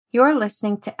You're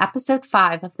listening to episode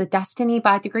 5 of the Destiny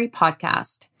by Degree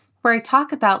podcast, where I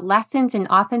talk about lessons in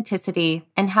authenticity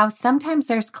and how sometimes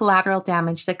there's collateral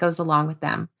damage that goes along with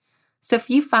them. So if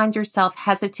you find yourself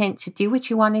hesitant to do what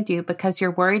you want to do because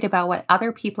you're worried about what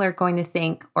other people are going to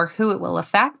think or who it will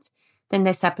affect, then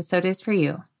this episode is for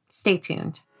you. Stay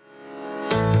tuned.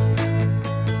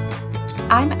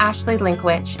 I'm Ashley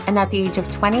Linkwich, and at the age of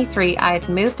 23, I had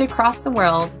moved across the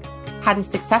world, had a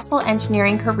successful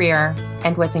engineering career,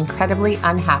 and was incredibly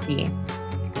unhappy.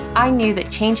 I knew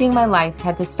that changing my life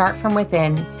had to start from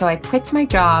within, so I quit my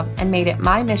job and made it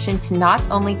my mission to not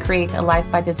only create a life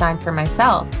by design for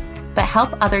myself, but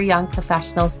help other young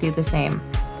professionals do the same.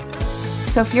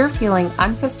 So if you're feeling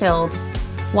unfulfilled,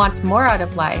 want more out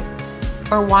of life,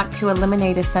 or want to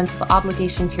eliminate a sense of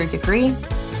obligation to your degree,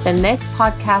 then this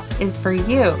podcast is for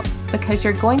you because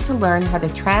you're going to learn how to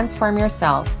transform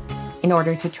yourself in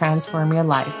order to transform your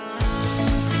life.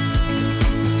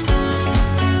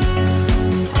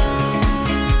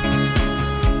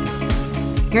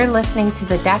 You're listening to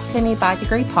the Destiny by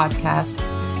Degree podcast,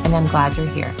 and I'm glad you're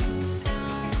here.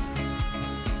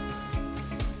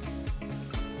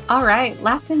 All right,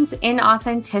 lessons in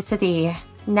authenticity.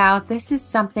 Now, this is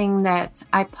something that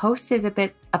I posted a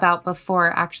bit about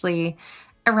before, actually,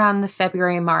 around the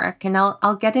February mark, and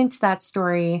I'll get into that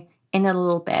story in a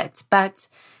little bit. But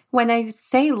when I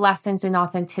say lessons in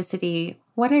authenticity,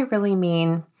 what I really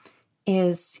mean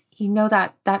is,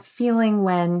 that feeling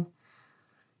when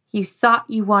you thought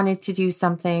you wanted to do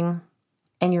something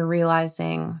and you're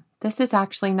realizing this is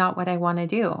actually not what I want to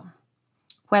do.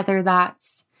 Whether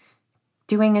that's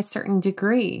doing a certain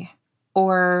degree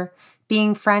or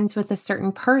being friends with a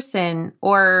certain person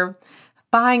or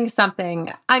buying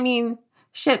something. I mean,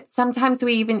 sometimes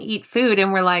we even eat food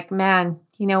and we're like, man,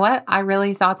 you know what? I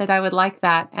really thought that I would like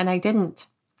that and I didn't.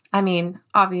 I mean,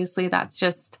 obviously that's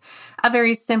just a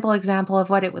very simple example of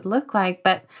what it would look like,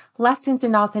 but lessons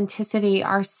in authenticity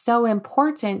are so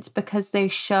important because they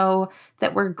show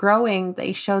that we're growing,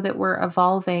 they show that we're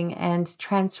evolving and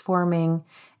transforming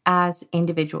as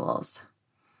individuals.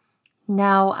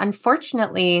 Now,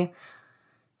 unfortunately,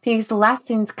 these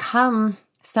lessons come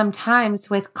sometimes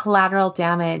with collateral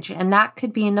damage, and that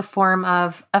could be in the form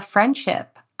of a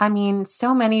friendship. I mean,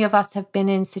 so many of us have been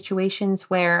in situations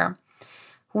where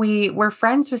we were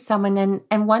friends with someone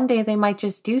and one day they might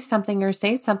just do something or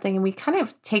say something and we kind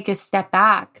of take a step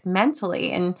back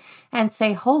mentally and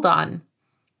say, hold on,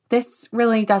 this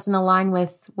really doesn't align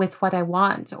with what I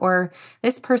want, or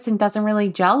this person doesn't really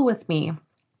gel with me.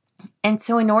 And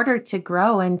so in order to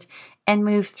grow and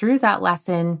move through that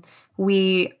lesson,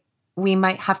 we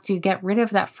might have to get rid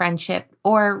of that friendship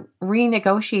or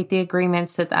renegotiate the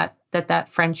agreements that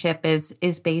friendship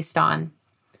is based on.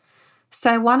 So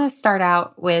I want to start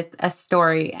out with a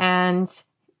story, and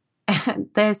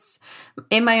this,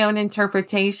 in my own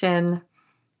interpretation,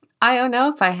 I don't know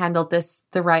if I handled this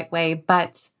the right way,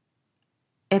 but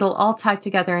it'll all tie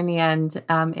together in the end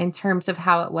in terms of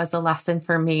how it was a lesson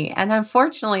for me. And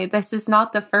unfortunately, this is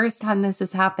not the first time this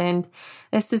has happened.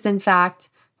 This is, in fact,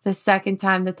 the second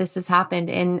time that this has happened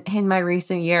in my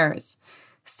recent years.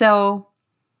 So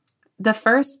the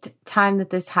first time that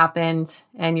this happened,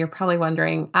 and you're probably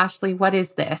wondering, Ashley, what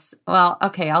is this? Well,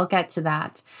 okay, I'll get to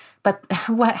that. But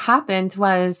what happened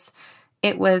was,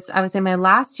 I was in my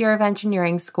last year of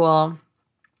engineering school.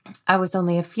 I was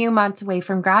only a few months away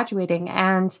from graduating,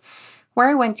 and where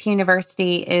I went to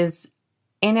university is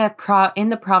in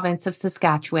the province of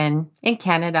Saskatchewan in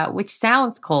Canada, which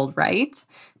sounds cold, right?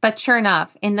 But sure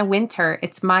enough, in the winter,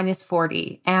 it's minus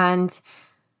 40. And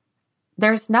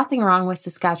there's nothing wrong with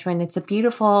Saskatchewan. It's a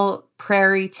beautiful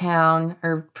prairie town,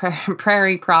 or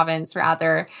prairie province,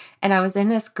 rather. And I was in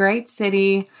this great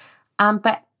city.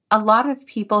 But a lot of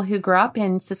people who grew up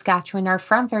in Saskatchewan are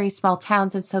from very small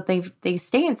towns. And so they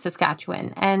stay in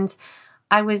Saskatchewan. And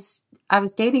I was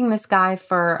dating this guy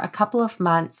for a couple of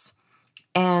months,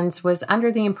 and was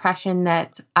under the impression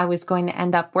that I was going to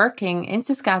end up working in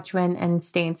Saskatchewan and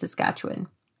stay in Saskatchewan.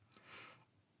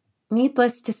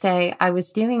 Needless to say, I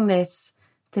was doing this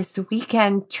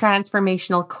weekend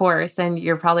transformational course, and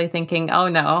you're probably thinking, oh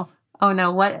no,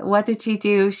 what did she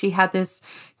do? She had this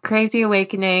crazy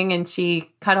awakening and she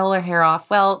cut all her hair off.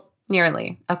 Well,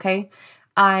 nearly, okay?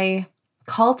 I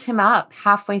called him up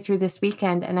halfway through this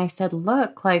weekend and I said,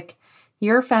 look,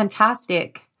 you're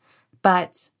fantastic,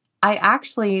 but I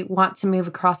actually want to move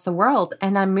across the world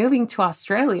and I'm moving to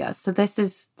Australia. So this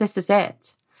is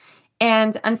it.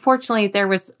 And unfortunately, there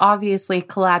was obviously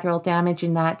collateral damage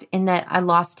in that I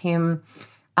lost him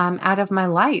out of my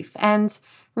life. And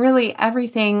really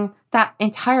everything, that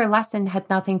entire lesson had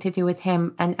nothing to do with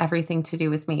him and everything to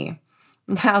do with me.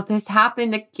 Now, this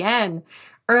happened again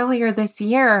earlier this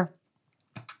year.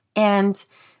 And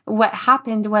what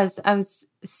happened was I was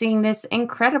seeing this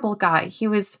incredible guy. He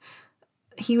was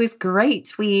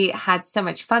great. We had so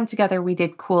much fun together. We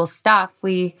did cool stuff.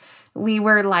 We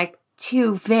were like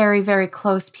two very, very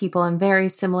close people and very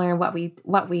similar in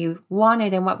what we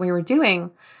wanted and what we were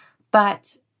doing.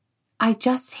 But I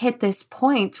just hit this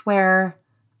point where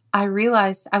I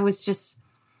realized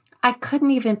I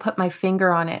couldn't even put my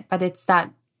finger on it, but it's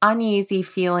that uneasy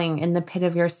feeling in the pit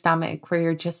of your stomach where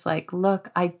you're just like, look,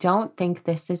 I don't think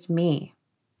this is me.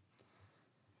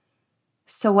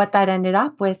 So what that ended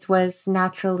up with was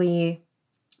naturally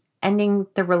ending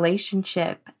the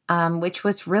relationship, which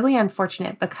was really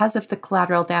unfortunate because of the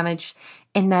collateral damage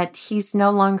in that he's no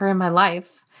longer in my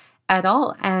life at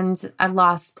all. And I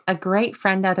lost a great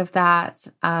friend out of that.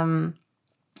 And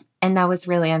that was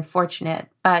really unfortunate.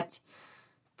 But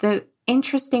the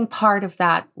interesting part of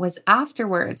that was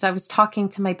afterwards, I was talking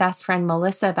to my best friend,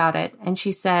 Melissa, about it. And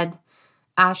she said,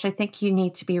 Ash, I think you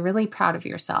need to be really proud of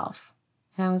yourself.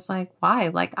 And I was like, why?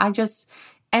 Like, I just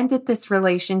ended this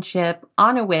relationship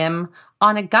on a whim,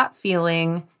 on a gut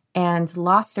feeling, and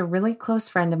lost a really close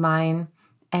friend of mine.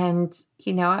 And,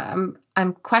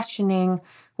 I'm questioning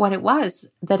what it was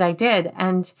that I did.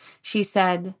 And she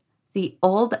said, the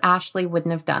old Ashley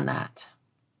wouldn't have done that.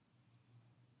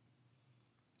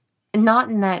 Not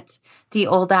in that the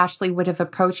old Ashley would have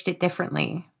approached it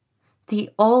differently. The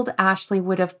old Ashley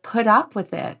would have put up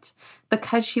with it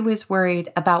because she was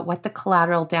worried about what the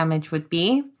collateral damage would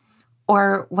be,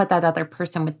 or what that other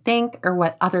person would think, or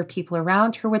what other people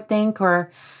around her would think,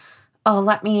 or, oh,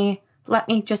 let me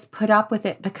just put up with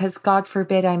it because God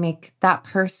forbid I make that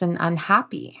person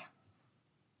unhappy.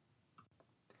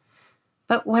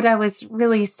 But what I was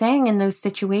really saying in those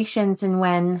situations, and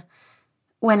when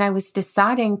I was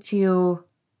deciding to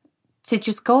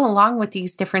just go along with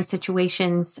these different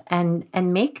situations and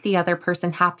make the other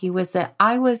person happy, was that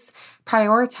I was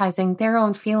prioritizing their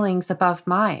own feelings above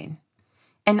mine.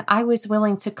 And I was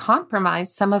willing to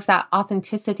compromise some of that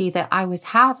authenticity that I was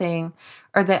having,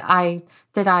 or that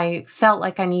I felt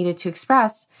like I needed to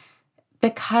express,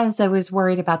 because I was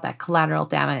worried about that collateral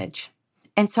damage.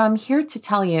 And so I'm here to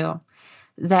tell you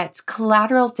that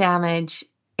collateral damage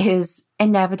is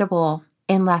inevitable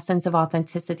in lessons of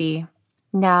authenticity.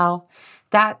 Now,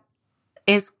 that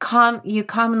is you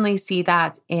commonly see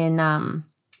that in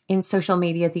social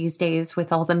media these days,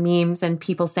 with all the memes and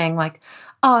people saying like,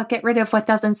 oh, get rid of what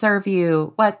doesn't serve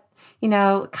you.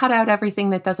 Cut out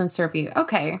everything that doesn't serve you.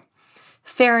 Okay,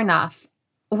 fair enough.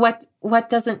 What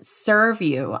doesn't serve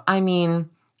you? I mean,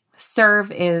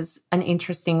 serve is an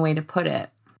interesting way to put it.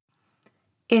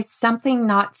 Is something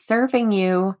not serving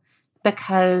you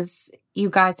because you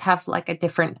guys have like a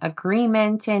different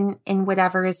agreement in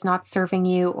whatever is not serving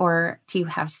you? Or do you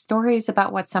have stories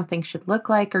about what something should look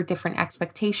like, or different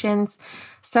expectations?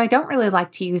 So I don't really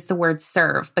like to use the word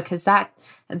serve, because that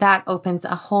opens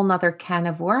a whole nother can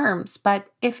of worms. But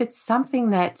if it's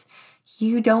something that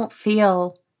you don't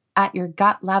feel at your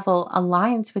gut level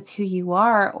aligns with who you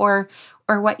are, or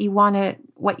what you want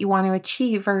to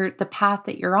achieve, or the path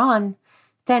that you're on,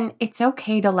 then it's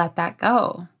okay to let that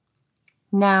go.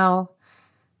 Now,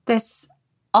 this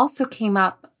also came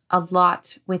up a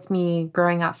lot with me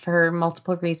growing up for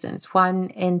multiple reasons. One,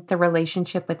 in the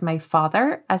relationship with my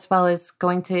father, as well as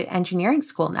going to engineering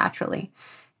school naturally.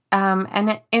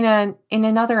 And in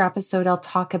another episode, I'll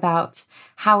talk about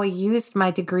how I used my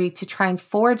degree to try and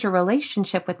forge a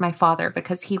relationship with my father,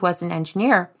 because he was an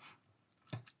engineer.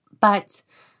 But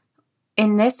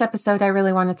in this episode, I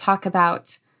really want to talk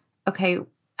about, okay,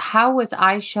 how was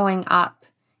I showing up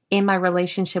in my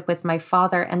relationship with my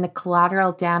father, and the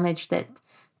collateral damage that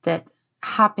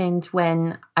happened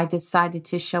when I decided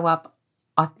to show up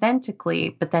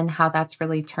authentically, but then how that's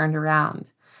really turned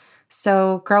around.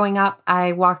 So growing up,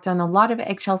 I walked on a lot of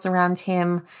eggshells around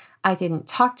him. I didn't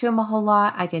talk to him a whole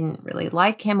lot. I didn't really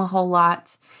like him a whole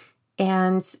lot.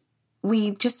 And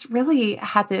we just really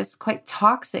had this quite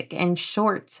toxic and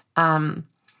short,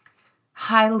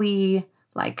 highly,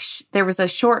 there was a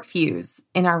short fuse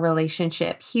in our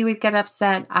relationship. He would get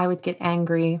upset. I would get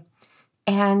angry.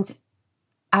 And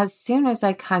as soon as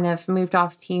I kind of moved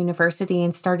off to university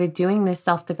and started doing this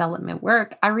self-development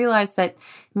work, I realized that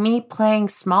me playing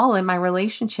small in my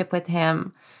relationship with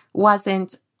him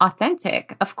wasn't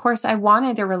authentic. Of course, I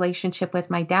wanted a relationship with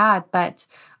my dad, but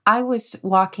I was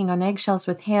walking on eggshells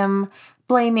with him,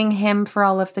 blaming him for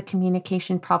all of the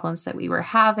communication problems that we were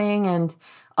having. And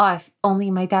if only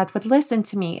my dad would listen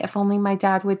to me, if only my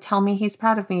dad would tell me he's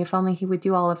proud of me, if only he would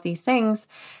do all of these things,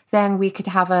 then we could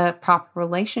have a proper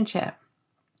relationship.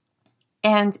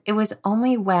 And it was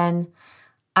only when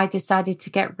I decided to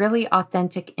get really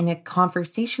authentic in a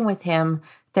conversation with him,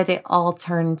 that it all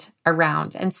turned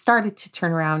around and started to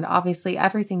turn around. Obviously,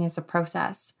 everything is a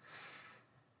process.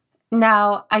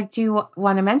 Now, I do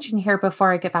want to mention here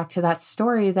before I get back to that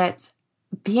story that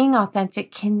being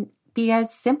authentic can be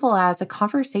as simple as a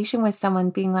conversation with someone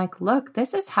being like, look,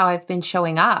 this is how I've been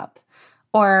showing up.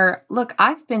 Or look,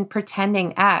 I've been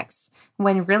pretending X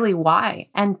when really Y.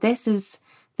 And this is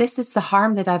the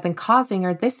harm that I've been causing,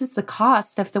 or this is the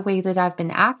cost of the way that I've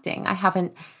been acting. I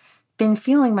haven't been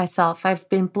feeling myself. I've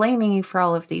been blaming you for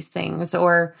all of these things,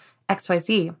 or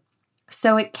XYZ.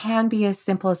 So it can be as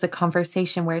simple as a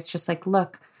conversation where it's just like,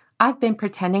 look, I've been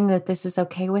pretending that this is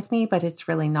okay with me, but it's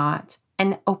really not.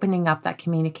 And opening up that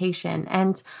communication.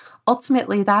 And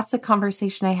ultimately, that's a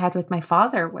conversation I had with my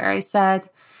father where I said,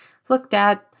 look,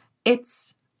 Dad,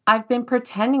 I've been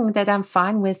pretending that I'm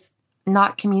fine with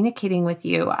not communicating with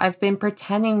you. I've been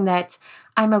pretending that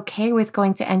I'm okay with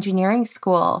going to engineering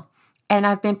school. And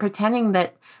I've been pretending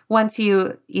that once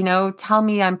you tell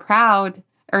me I'm proud,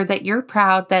 or that you're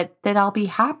proud, that I'll be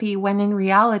happy, when in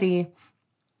reality,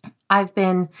 I've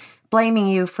been blaming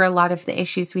you for a lot of the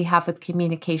issues we have with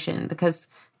communication, because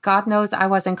God knows I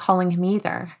wasn't calling him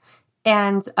either.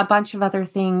 And a bunch of other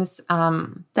things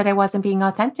that I wasn't being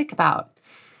authentic about.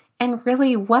 And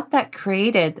really what that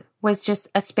created was just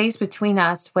a space between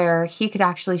us where he could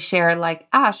actually share, like,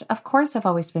 Ash, of course I've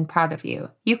always been proud of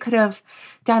you. You could have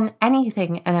done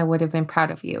anything and I would have been proud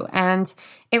of you. And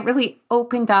it really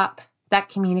opened up that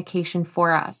communication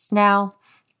for us. Now,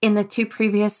 in the two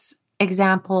previous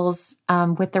examples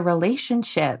with the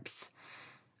relationships,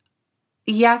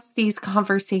 yes, these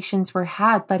conversations were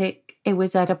had, but it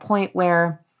was at a point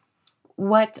where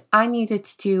what I needed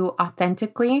to do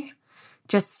authentically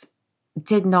just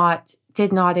did not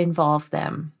involve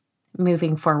them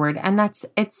moving forward. And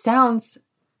it sounds,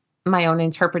 my own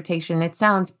interpretation, it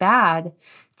sounds bad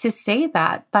to say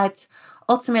that, but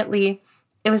ultimately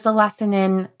it was a lesson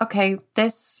in, okay,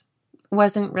 this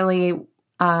wasn't really,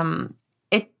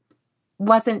 it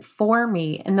wasn't for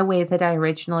me in the way that I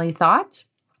originally thought,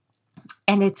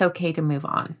 and it's okay to move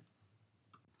on.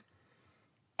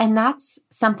 And that's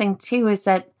something too, is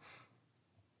that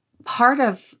part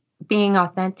of being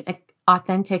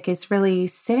authentic is really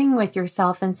sitting with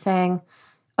yourself and saying,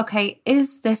 okay,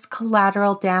 is this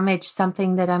collateral damage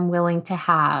something that I'm willing to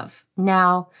have?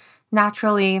 Now,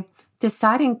 naturally,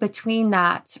 deciding between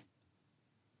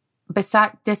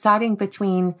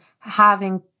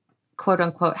having, quote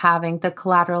unquote, having the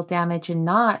collateral damage and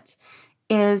not,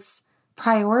 is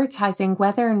prioritizing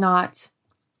whether or not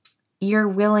you're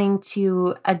willing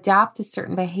to adapt a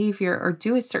certain behavior or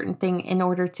do a certain thing in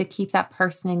order to keep that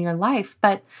person in your life.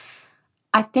 But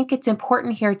I think it's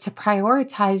important here to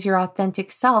prioritize your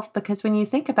authentic self, because when you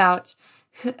think about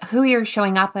who you're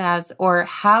showing up as, or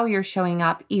how you're showing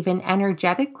up even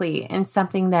energetically in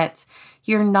something that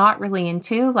you're not really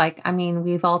into, like, I mean,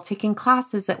 we've all taken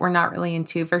classes that we're not really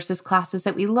into versus classes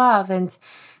that we love. And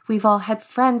we've all had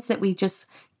friends that we just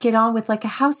get on with like a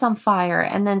house on fire,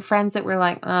 and then friends that we're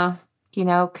like,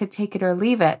 could take it or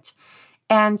leave it.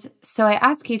 And so I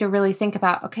ask you to really think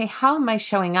about, okay, how am I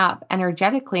showing up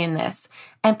energetically in this,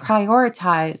 and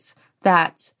prioritize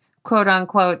that quote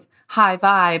unquote high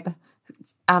vibe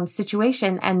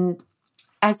situation, and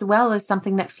as well as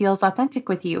something that feels authentic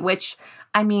with you, which,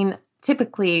 I mean,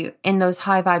 typically in those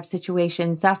high vibe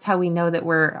situations, that's how we know that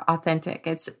we're authentic.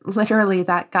 It's literally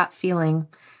that gut feeling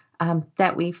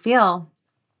that we feel.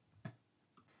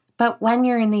 But when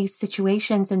you're in these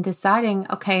situations and deciding,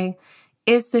 okay,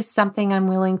 is this something I'm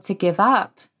willing to give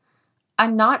up?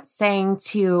 I'm not saying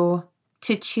to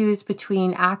choose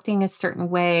between acting a certain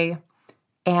way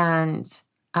and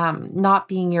not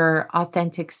being your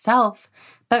authentic self,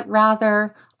 but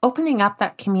rather opening up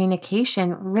that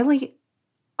communication really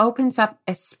opens up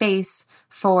a space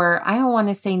for, I don't want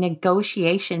to say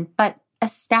negotiation, but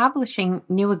establishing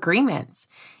new agreements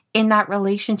in that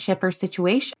relationship or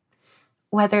situation.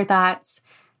 Whether that's,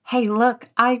 hey, look,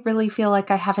 I really feel like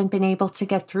I haven't been able to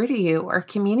get through to you or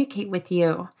communicate with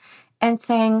you, and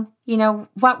saying,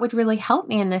 what would really help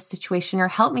me in this situation or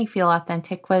help me feel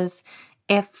authentic was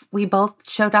if we both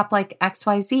showed up like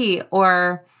XYZ,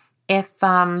 or if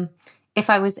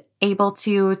I was able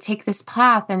to take this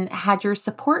path and had your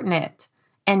support in it,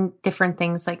 and different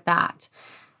things like that.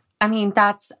 I mean,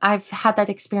 I've had that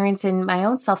experience in my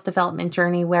own self-development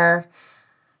journey where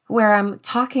I'm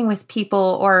talking with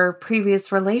people or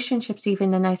previous relationships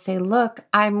even, and I say, look,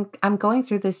 I'm going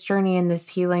through this journey and this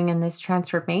healing and this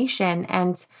transformation.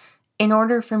 And in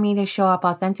order for me to show up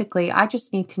authentically, I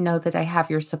just need to know that I have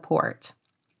your support.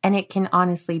 And it can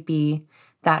honestly be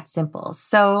that simple.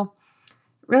 So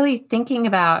really thinking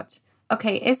about,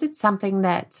 okay, is it something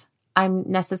that I'm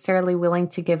necessarily willing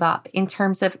to give up in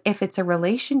terms of if it's a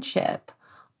relationship,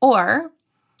 or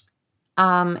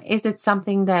is it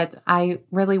something that I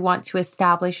really want to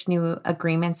establish new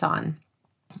agreements on?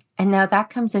 And now that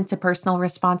comes into personal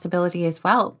responsibility as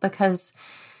well, because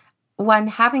when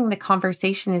having the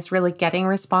conversation is really getting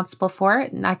responsible for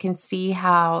it, and I can see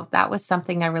how that was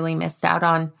something I really missed out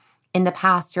on in the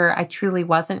past, or I truly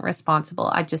wasn't responsible.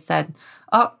 I just said,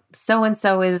 oh,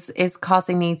 so-and-so is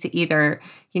causing me to either,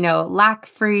 lack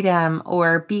freedom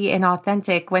or be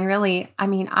inauthentic, when really,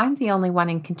 I'm the only one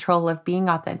in control of being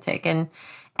authentic.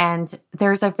 And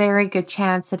there's a very good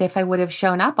chance that if I would have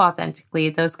shown up authentically,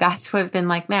 those guys would have been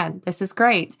like, man, this is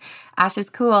great. Ash is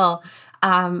cool.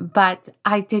 But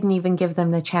I didn't even give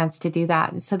them the chance to do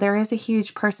that. And so there is a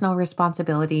huge personal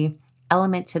responsibility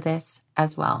element to this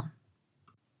as well.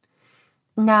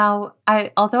 Now,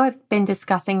 although I've been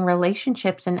discussing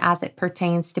relationships and as it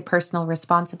pertains to personal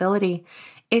responsibility,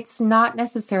 it's not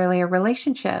necessarily a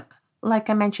relationship. Like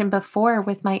I mentioned before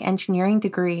with my engineering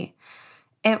degree,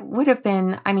 it would have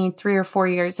been, 3 or 4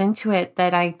 years into it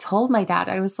that I told my dad,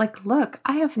 I was like, look,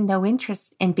 I have no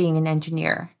interest in being an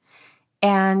engineer.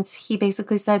 And he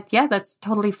basically said, yeah, that's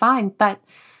totally fine. But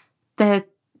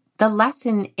the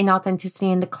lesson in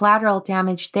authenticity and the collateral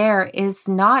damage there is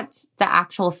not the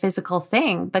actual physical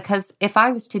thing, because if I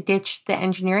was to ditch the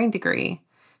engineering degree,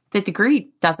 the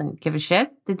degree doesn't give a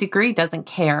shit. The degree doesn't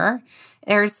care.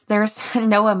 There's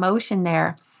no emotion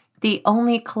there. The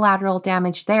only collateral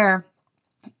damage there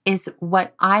is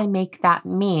what I make that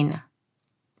mean,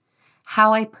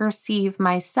 how I perceive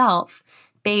myself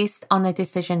based on the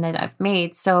decision that I've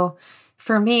made. So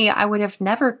for me, I would have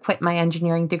never quit my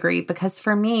engineering degree, because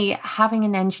for me, having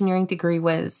an engineering degree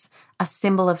was a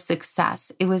symbol of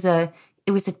success. It was a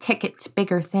ticket to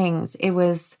bigger things. It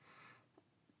was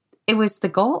the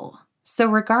goal. So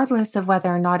regardless of whether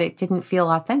or not it didn't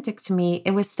feel authentic to me,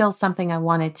 it was still something I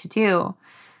wanted to do.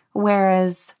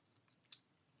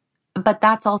 But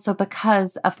that's also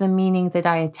because of the meaning that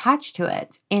I attached to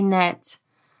it, in that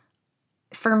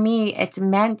for me, it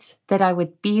meant that I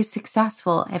would be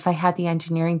successful if I had the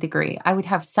engineering degree. I would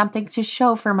have something to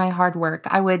show for my hard work.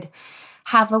 I would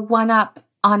have a one-up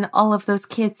on all of those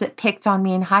kids that picked on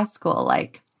me in high school.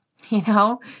 Like,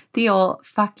 the old,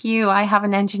 fuck you, I have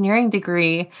an engineering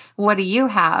degree, what do you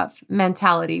have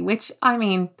mentality, which,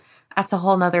 that's a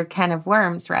whole nother can of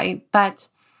worms, right? But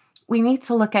we need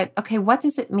to look at, okay, what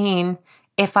does it mean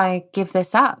if I give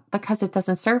this up because it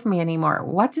doesn't serve me anymore?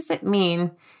 What does it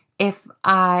mean if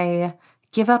I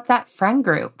give up that friend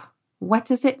group? What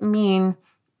does it mean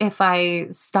if I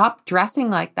stop dressing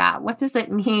like that? What does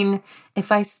it mean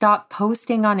if I stop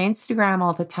posting on Instagram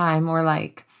all the time, or I'm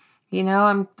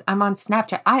on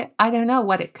Snapchat? I don't know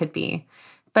what it could be,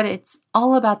 but it's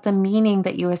all about the meaning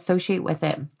that you associate with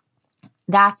it.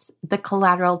 That's the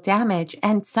collateral damage.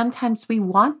 And sometimes we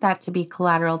want that to be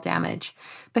collateral damage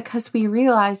because we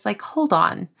realize, hold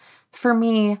on, for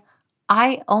me,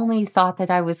 I only thought that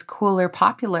I was cool or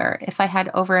popular if I had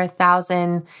over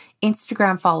 1,000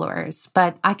 Instagram followers,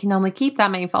 but I can only keep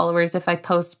that many followers if I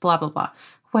post blah, blah, blah,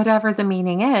 whatever the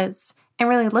meaning is. And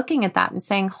really looking at that and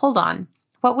saying, hold on,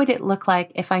 what would it look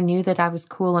like if I knew that I was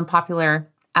cool and popular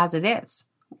as it is?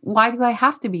 Why do I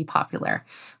have to be popular?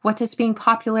 What does being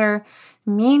popular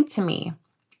mean to me?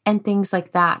 And things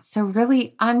like that. So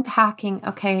really unpacking,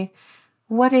 okay,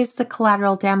 what is the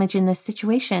collateral damage in this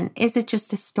situation? Is it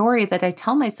just a story that I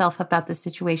tell myself about the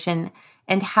situation?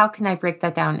 And how can I break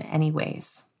that down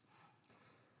anyways?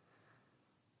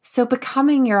 So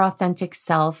becoming your authentic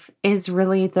self is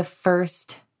really the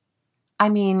first, I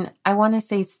want to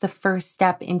say it's the first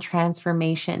step in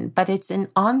transformation, but it's an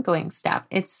ongoing step.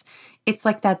 It's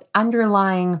like that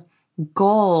underlying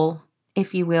goal,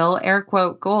 if you will, air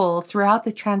quote goal throughout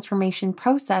the transformation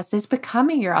process is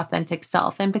becoming your authentic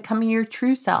self and becoming your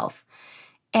true self.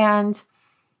 And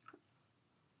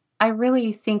I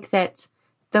really think that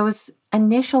those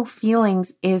initial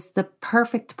feelings is the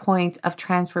perfect point of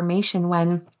transformation,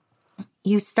 when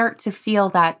you start to feel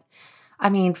that,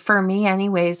 for me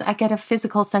anyways, I get a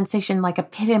physical sensation like a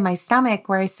pit in my stomach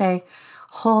where I say,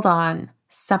 hold on,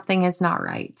 something is not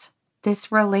right.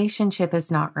 This relationship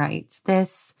is not right.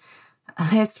 This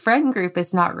friend group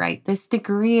is not right. This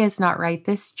degree is not right.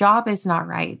 This job is not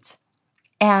right.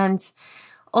 And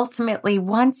ultimately,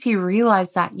 once you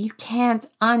realize that, you can't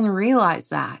unrealize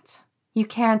that. You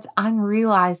can't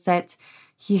unrealize that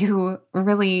you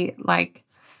really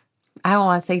I don't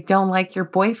want to say don't like your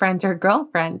boyfriend or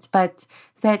girlfriend, but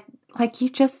that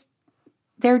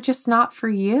they're just not for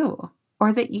you,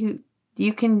 or that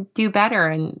you can do better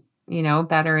and,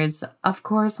 better is, of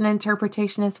course, an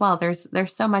interpretation as well. There's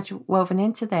so much woven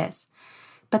into this.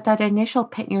 But that initial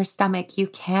pit in your stomach, you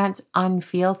can't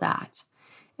unfeel that.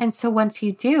 And so once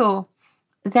you do,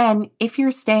 then if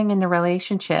you're staying in the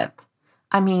relationship,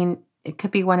 it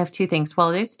could be one of two things. Well,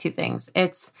 it is two things.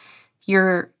 It's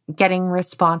you're getting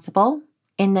responsible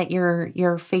in that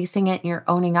you're facing it and you're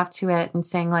owning up to it and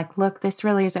saying like, look, this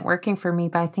really isn't working for me,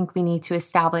 but I think we need to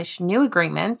establish new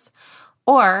agreements.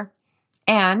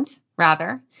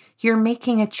 Rather, you're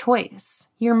making a choice.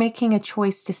 You're making a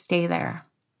choice to stay there.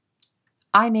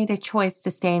 I made a choice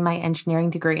to stay in my engineering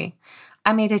degree.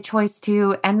 I made a choice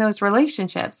to end those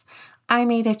relationships. I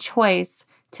made a choice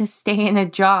to stay in a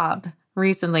job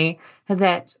recently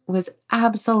that was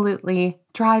absolutely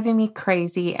driving me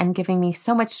crazy and giving me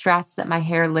so much stress that my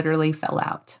hair literally fell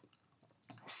out.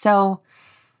 So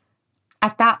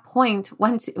at that point,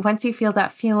 once you feel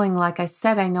that feeling, like I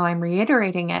said, I know I'm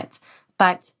reiterating it,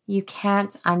 but you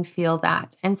can't unfeel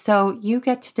that. And so you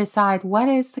get to decide, what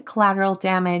is the collateral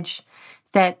damage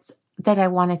that I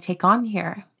want to take on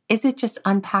here? Is it just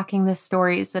unpacking the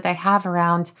stories that I have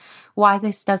around why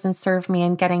this doesn't serve me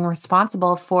and getting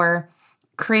responsible for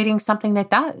creating something that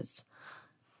does?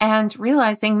 And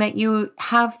realizing that you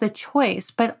have the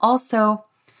choice, but also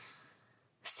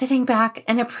sitting back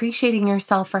and appreciating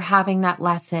yourself for having that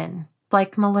lesson.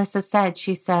 Like Melissa said,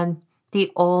 she said,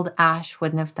 the old Ash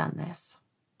wouldn't have done this.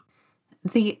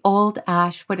 The old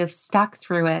Ash would have stuck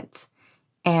through it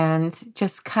and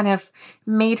just kind of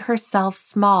made herself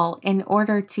small in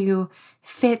order to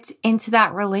fit into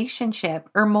that relationship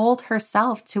or mold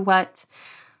herself to what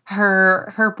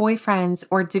her boyfriends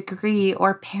or degree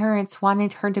or parents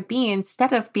wanted her to be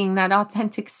instead of being that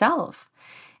authentic self.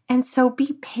 And so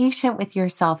be patient with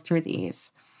yourself through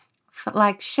these.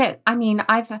 Like shit.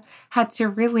 I've had to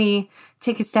really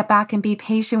take a step back and be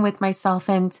patient with myself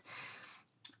and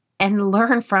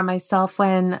learn from myself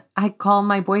when I call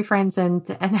my boyfriends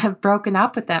and have broken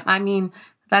up with them.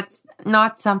 That's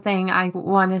not something I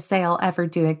want to say I'll ever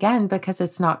do again because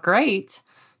it's not great.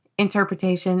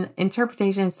 Interpretation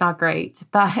is not great,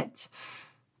 but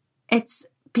it's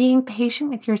being patient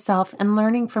with yourself and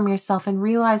learning from yourself and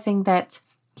realizing that,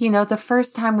 the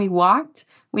first time we walked,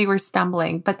 we were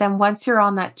stumbling. But then once you're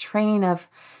on that train of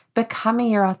becoming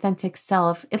your authentic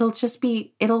self,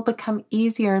 it'll become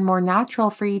easier and more natural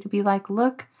for you to be like,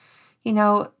 look,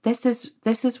 this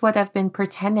is what I've been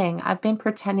pretending. I've been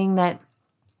pretending that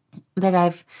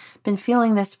I've been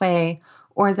feeling this way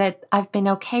or that I've been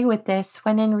okay with this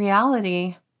when in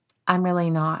reality, I'm really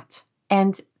not.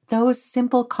 And those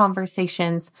simple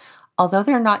conversations, although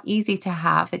they're not easy to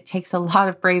have, it takes a lot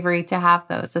of bravery to have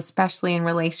those, especially in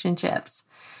relationships.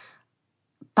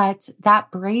 But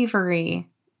that bravery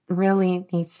really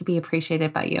needs to be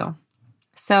appreciated by you.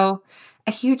 So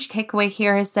a huge takeaway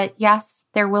here is that yes,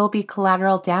 there will be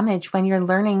collateral damage when you're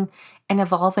learning and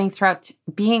evolving throughout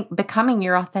becoming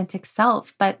your authentic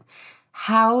self. But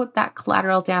how that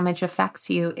collateral damage affects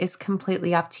you is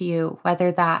completely up to you, whether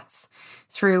that's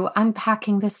through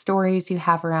unpacking the stories you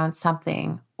have around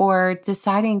something or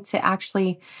deciding to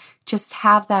actually just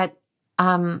have that,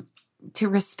 to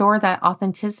restore that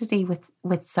authenticity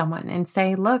with someone and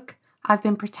say, look, I've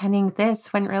been pretending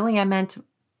this when really I meant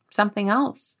something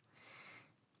else.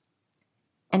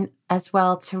 And as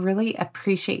well, to really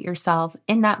appreciate yourself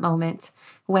in that moment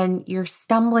when you're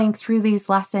stumbling through these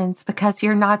lessons, because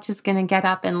you're not just going to get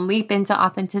up and leap into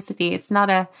authenticity. It's not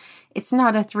a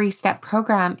 3-step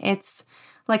program. It's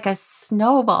like a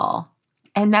snowball.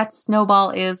 And that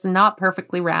snowball is not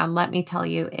perfectly round. Let me tell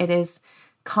you, it is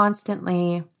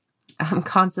constantly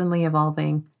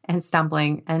evolving and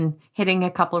stumbling and hitting a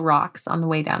couple rocks on the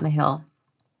way down the hill.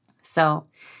 So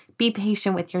be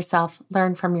patient with yourself,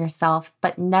 learn from yourself,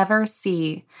 but never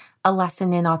see a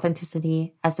lesson in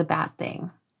authenticity as a bad thing.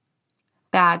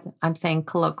 Bad, I'm saying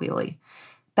colloquially.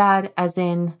 Bad as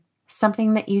in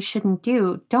something that you shouldn't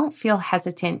do. Don't feel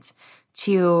hesitant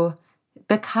to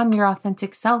become your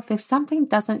authentic self. If something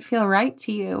doesn't feel right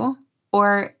to you,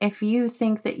 or if you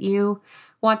think that you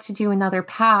want to do another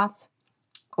path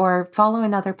or follow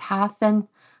another path, then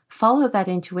follow that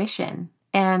intuition.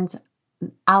 And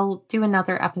I'll do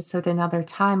another episode another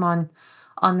time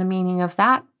on the meaning of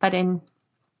that. But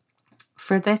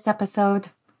for this episode,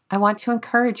 I want to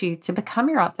encourage you to become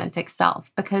your authentic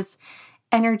self, because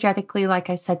energetically, like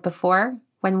I said before,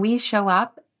 when we show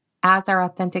up as our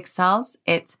authentic selves,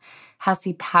 it has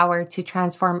the power to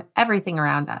transform everything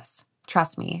around us.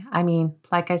 Trust me.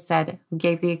 Like I said,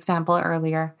 gave the example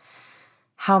earlier.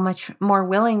 How much more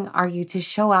willing are you to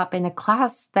show up in a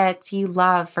class that you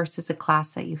love versus a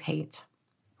class that you hate?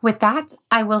 With that,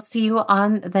 I will see you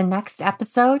on the next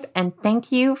episode, and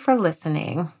thank you for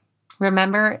listening.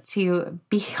 Remember to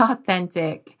be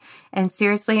authentic, and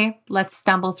seriously, let's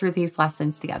stumble through these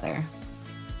lessons together.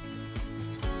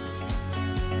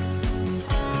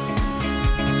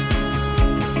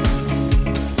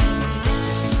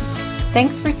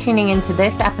 Thanks for tuning into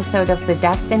this episode of the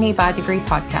Destiny by Degree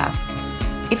podcast.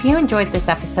 If you enjoyed this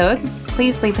episode,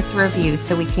 please leave us a review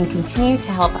so we can continue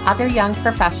to help other young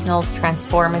professionals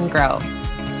transform and grow.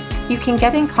 You can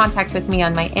get in contact with me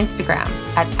on my Instagram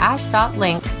at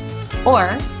ash.link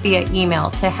or via email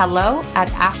to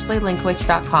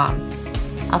hello@ashleylinkwich.com.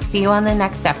 I'll see you on the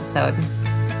next episode.